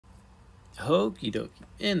Okie dokie.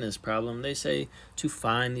 In this problem, they say to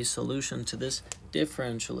find the solution to this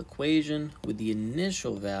differential equation with the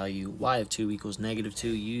initial value y of 2 equals -2.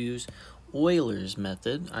 You use Euler's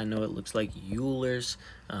method. I know it looks like Euler's,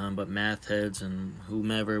 but math heads and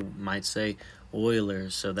whomever might say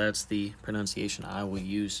Euler's, so that's the pronunciation I will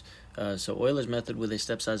use. So Euler's method with a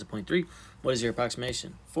step size of 0.3. What is your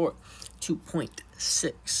approximation for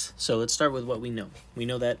 2.6? So let's start with what we know. We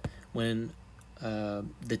know that when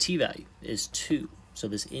the t value is 2, so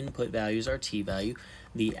this input value is our t value.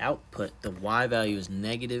 The output, the y value, is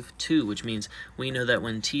 -2, which means we know that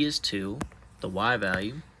when t is 2, the y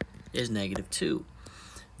value is -2.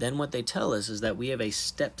 Then what they tell us is that we have a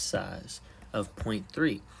step size of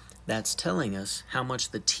 0.3. That's telling us how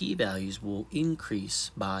much the t values will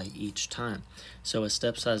increase by each time. So a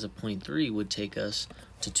step size of 0.3 would take us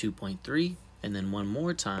to 2.3, and then one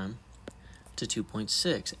more time to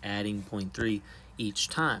 2.6, adding 0.3 each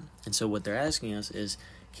time. And so what they're asking us is,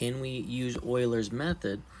 can we use Euler's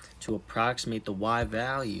method to approximate the y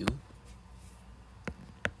value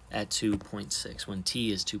at 2.6 when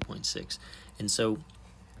t is 2.6? And so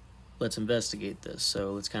let's investigate this.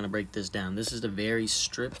 So let's kind of break this down. This is a very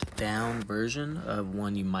stripped down version of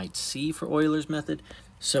one you might see for Euler's method.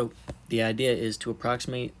 So the idea is to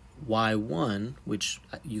approximate y1, which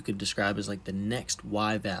you could describe as like the next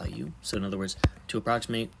y value. So in other words, to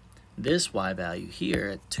approximate this y value here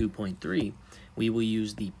at 2.3, we will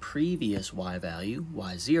use the previous y value,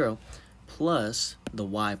 y0, plus the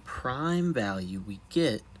y prime value we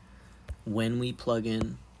get when we plug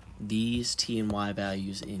in these t and y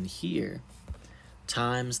values in here,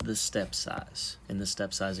 times the step size. And the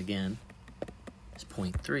step size, again, is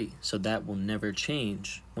 0.3. So that will never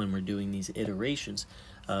change when we're doing these iterations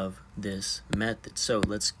of this method. So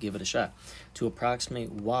let's give it a shot. To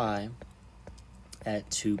approximate y at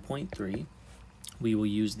 2.3, we will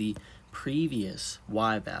use the previous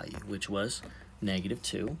y value, which was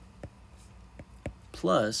 -2,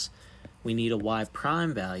 plus we need a y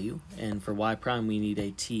prime value, and for y prime we need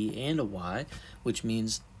a t and a y, which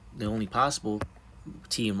means the only possible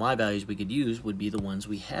t and y values we could use would be the ones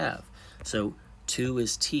we have. So 2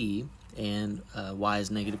 is t, and y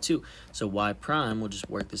is -2. So y prime, we'll just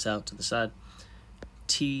work this out to the side.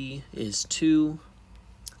 T is 2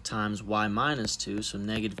 times y minus 2, so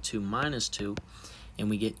 -2 minus 2, and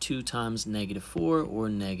we get 2 times -4 or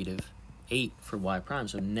 -8 for y prime.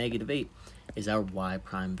 So -8 is our y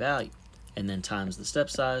prime value, and then times the step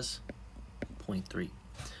size, 0.3.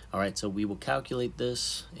 All right, so we will calculate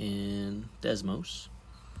this in Desmos.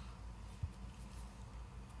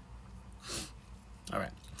 All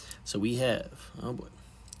right, so we have, oh boy,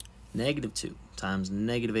 -2 times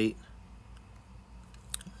 -8.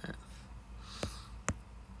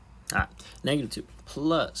 All right, -2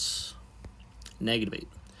 plus -8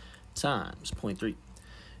 times 0.3,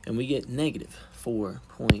 and we get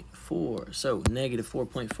 -4.4. So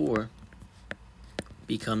 -4.4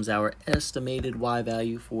 becomes our estimated y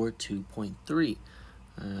value for 2.3.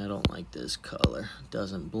 I don't like this color; it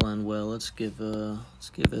doesn't blend well. Let's keep it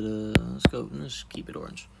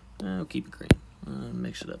orange. We'll keep it green.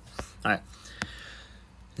 Mix it up. All right,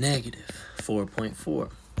 -4.4.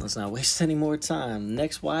 Let's not waste any more time.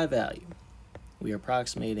 Next y value we are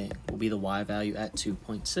approximating will be the y value at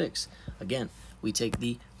 2.6. Again, we take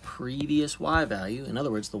the previous y value, in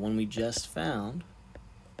other words, the one we just found,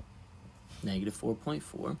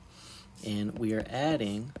 -4.4, and we are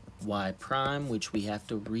adding y prime, which we have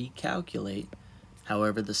to recalculate.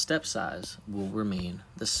 However, the step size will remain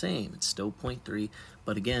the same. It's still 0.3,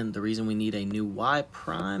 but again, the reason we need a new y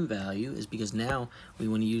prime value is because now we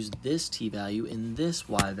want to use this t value and this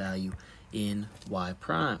y value in y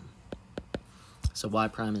prime. So y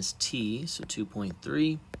prime is t, so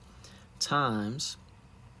 2.3 times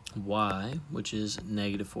y, which is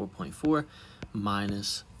 -4.4,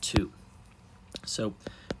 minus 2. So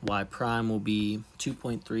y prime will be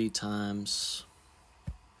 2.3 times,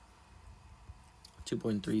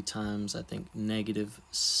 I think,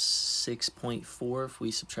 -6.4 if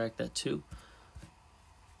we subtract that 2.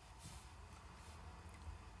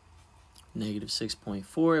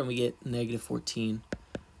 -6.4, and we get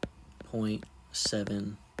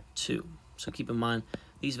 -14.72. So keep in mind,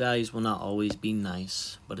 these values will not always be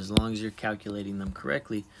nice, but as long as you're calculating them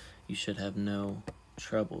correctly, you should have no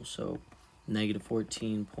trouble. So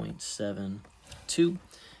 -14.72,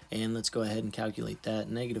 and let's go ahead and calculate that.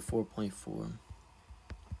 -4.4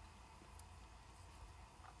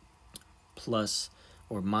 plus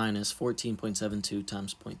or minus 14.72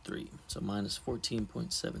 times 0.3. So minus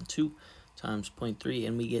 14.72 times 0.3,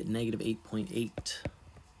 and we get -8.8.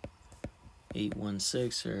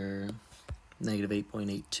 816, or negative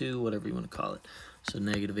 8.82, whatever you want to call it. So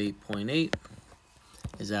negative 8.8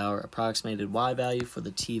 is our approximated y value for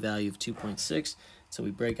the t value of 2.6. So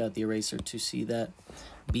we break out the eraser to see that.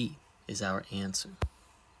 B is our answer.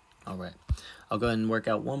 All right, I'll go ahead and work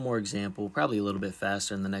out one more example, probably a little bit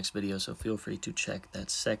faster in the next video, so feel free to check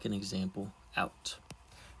that second example out.